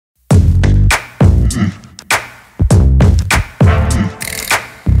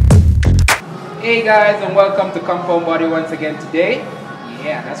Hey guys, and welcome to Compound Body once again today.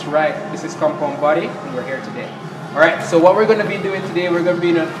 Yeah, that's right. This is Compound Body and we're here today. Alright, so what we're going to be doing today, we're going to be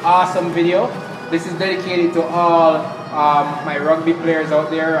in an awesome video. This is dedicated to all my rugby players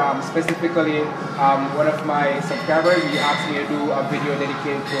out there. Specifically, one of my subscribers, he asked me to do a video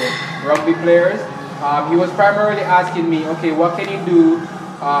dedicated to rugby players. He was primarily asking me, okay, what can you do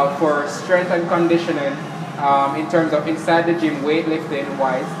for strength and conditioning in terms of inside the gym, weightlifting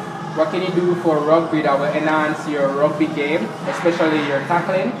wise? What can you do for rugby that will enhance your rugby game, especially your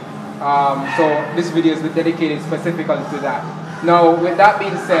tackling? So this video is dedicated specifically to that. Now, with that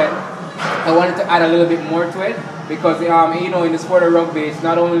being said, I wanted to add a little bit more to it because you know, in the sport of rugby, it's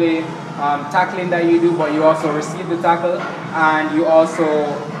not only tackling that you do, but you also receive the tackle, and you also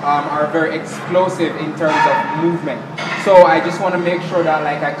are very explosive in terms of movement. So I just want to make sure that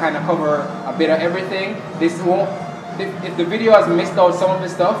like I kind of cover a bit of everything. This won't. If the video has missed out some of the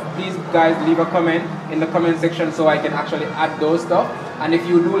stuff, please guys leave a comment in the comment section so I can actually add those stuff. And if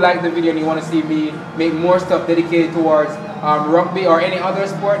you do like the video and you want to see me make more stuff dedicated towards rugby or any other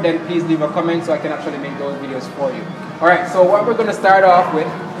sport, then please leave a comment so I can actually make those videos for you. Alright, so what we're going to start off with,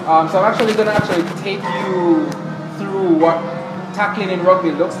 so I'm actually going to take you through what tackling in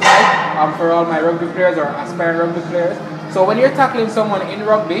rugby looks like for all my rugby players or aspiring rugby players. So when you're tackling someone in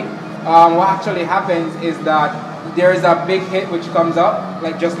rugby, what actually happens is that there is a big hit which comes up,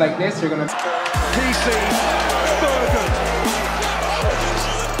 like just like this. You're gonna. PC Bergen.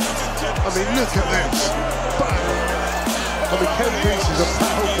 I mean, look at this. Bang. I mean, Ken Peace is a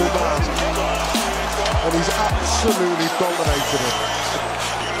powerful man, and he's absolutely dominated it.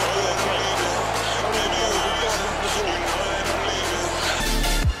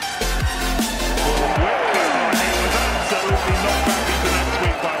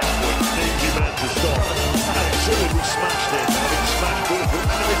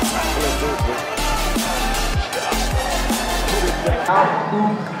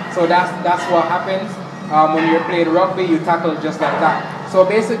 So that's what happens when you're playing rugby. You tackle just like that. So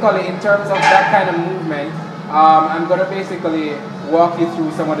basically, in terms of that kind of movement, I'm gonna basically walk you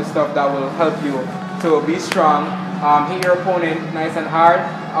through some of the stuff that will help you to be strong, hit your opponent nice and hard,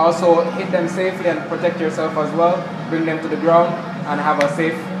 also hit them safely and protect yourself as well, bring them to the ground and have a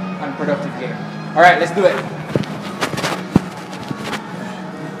safe and productive game. Alright, let's do it.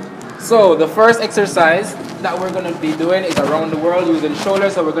 So the first exercise that we're going to be doing is around the world using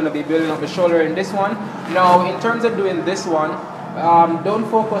shoulders. So we're going to be building up the shoulder in this one. Now in terms of doing this one, don't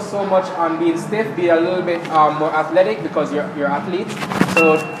focus so much on being stiff, be a little bit more athletic because you're athletes.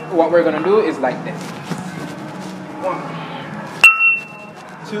 So what we're going to do is like this. 1,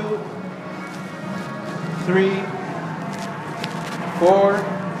 2, 3, 4.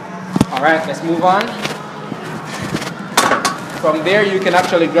 Alright, let's move on. From there, you can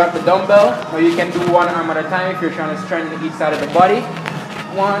actually grab the dumbbell, or you can do one arm at a time if you're trying to strengthen each side of the body.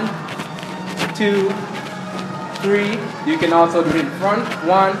 1, 2, 3. You can also do it in front.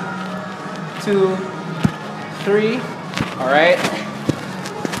 1, 2, 3. All right.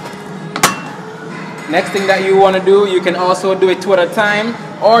 Next thing that you want to do, you can also do it 2 at a time,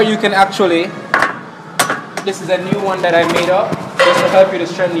 or you can actually. This is a new one that I made up, just to help you to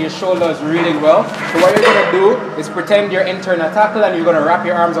strengthen your shoulders really well. So what you're going to do is pretend you're entering a tackle and you're going to wrap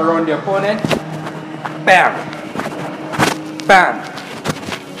your arms around the opponent. Bam! Bam!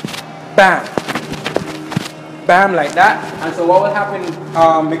 Bam! Bam, like that. And so what will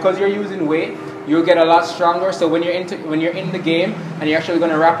happen, because you're using weight, you'll get a lot stronger. So when you're in the game and you're actually going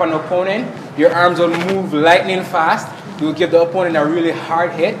to wrap an opponent, your arms will move lightning fast. You'll give the opponent a really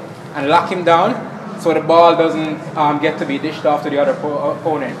hard hit and lock him down, so the ball doesn't get to be dished off to the other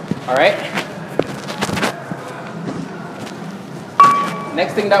opponent. Alright?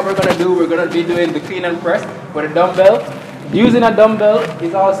 Next thing that we're going to do, we're going to be doing the clean and press with a dumbbell. Using a dumbbell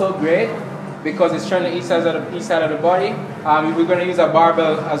is also great because it's strengthening each side of the body. We're going to use a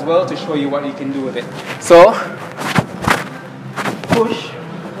barbell as well to show you what you can do with it. So, push,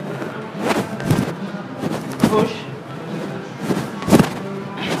 push,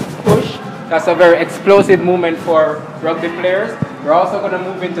 push. That's a very explosive movement for rugby players. We're also going to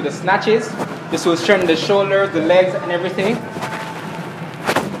move into the snatches. This will strengthen the shoulders, the legs, and everything.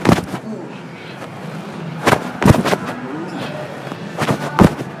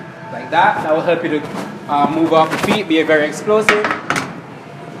 Like that. That will help you to move off the feet, be very explosive.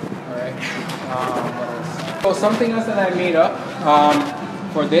 Alright. So something else that I made up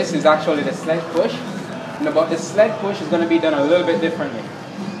for this is actually the sled push. And about the sled push is going to be done a little bit differently.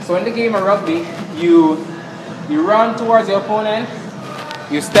 So in the game of rugby, you run towards your opponent,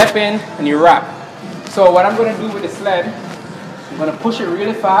 you step in, and you wrap. So what I'm going to do with the sled, I'm going to push it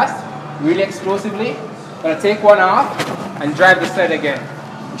really fast, really explosively. Gonna take one off and drive the sled again.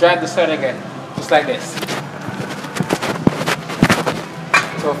 Drive the sled again, just like this.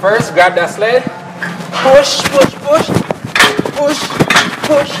 So first, grab that sled, push, push, push, push,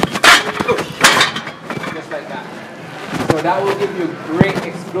 push, push, just like that. So that will give you great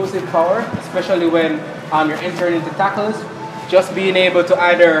explosive power, especially when you're entering into tackles. Just being able to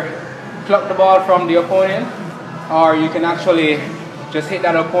either pluck the ball from the opponent, or you can actually just hit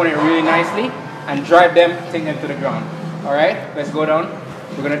that opponent really nicely and drive them, take them to the ground. All right, let's go down.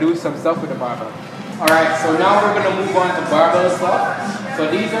 We're gonna do some stuff with the barbell. All right, so now we're gonna move on to barbell stuff. So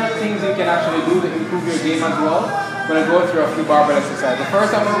these are things you can actually do to improve your game as well. We're gonna go through a few barbell exercises. The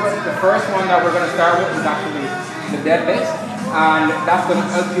first one that we're gonna start with is actually the deadlift, and that's gonna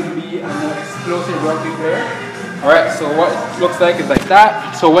help you to be a more explosive rugby player. All right, so what it looks like is like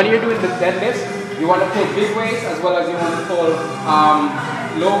that. So when you're doing the deadlifts, you want to pull big weights as well as you want to pull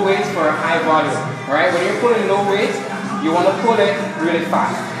low weights for a high volume. All right, when you're pulling low weights, you want to pull it really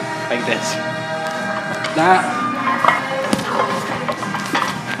fast, like this. That.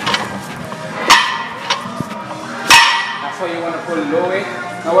 That's how you want to pull low weight.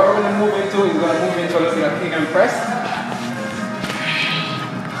 Now what we're going to move into is going to move into a little bit of kick and press.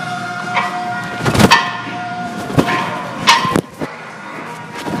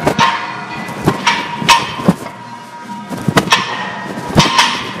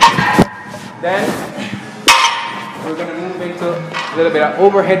 Then we're going to move into a little bit of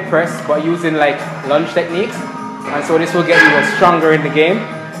overhead press, but using like lunge techniques. And so this will get you stronger in the game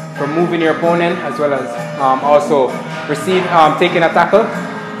for moving your opponent, as well as also taking a tackle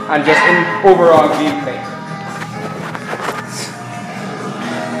and just in overall gameplay.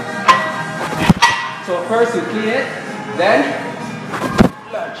 So first you clean it, then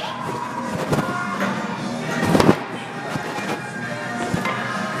lunge.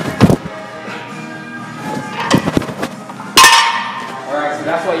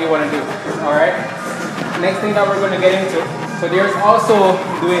 That's what you want to do. All right. Next thing that we're going to get into. So there's also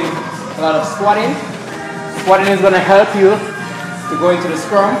doing a lot of squatting. Squatting is going to help you to go into the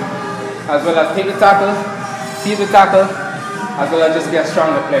scrum, as well as take the tackle, see the tackle, as well as just be a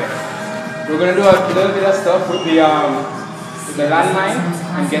stronger player. We're going to do a little bit of stuff with the landmine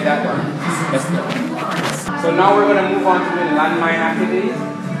and get that done. Let's go. So now we're going to move on to the landmine activities.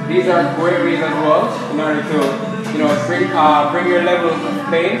 These are great ways as well in order to bring your level of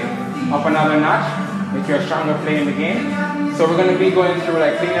play up another notch, make you a stronger player in the game. So we're going to be going through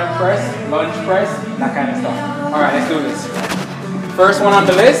like clean and press, lunge press, that kind of stuff. All right, let's do this. First one on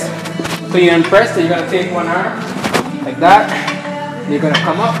the list, clean and press. So you're going to take one arm like that. You're going to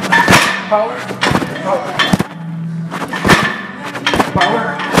come up, power, power,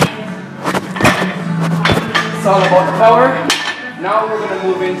 power. It's all about the power. Now we're going to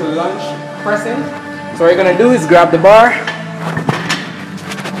move into lunge pressing. So what you're going to do is grab the bar,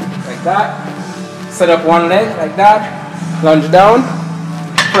 like that, set up one leg like that, lunge down,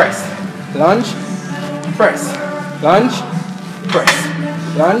 press, lunge, press, lunge, press,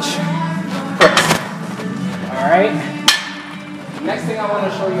 lunge, press. Alright. Next thing I want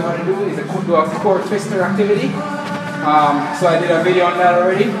to show you how to do is do a core twister activity. So I did a video on that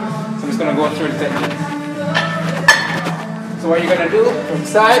already, so I'm just going to go through the technique. So what you're going to do, from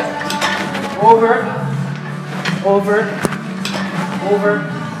side, over, over, over.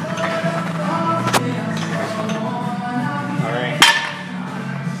 Alright.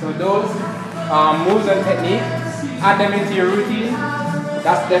 So those moves and technique, add them into your routine.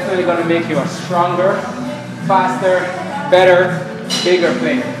 That's definitely going to make you a stronger, faster, better, bigger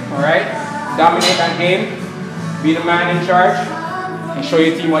player. Alright? Dominate that game, be the man in charge, and show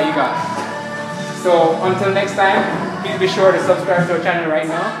your team what you got. So until next time, please be sure to subscribe to our channel right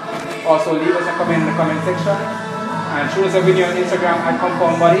now. Also leave us a comment in the comment section. And shoot us a video on Instagram at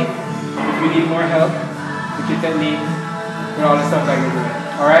Compound Body if you need more help with your technique, with all the stuff that you're doing.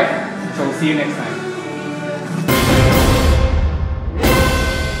 Alright? So we'll see you next time.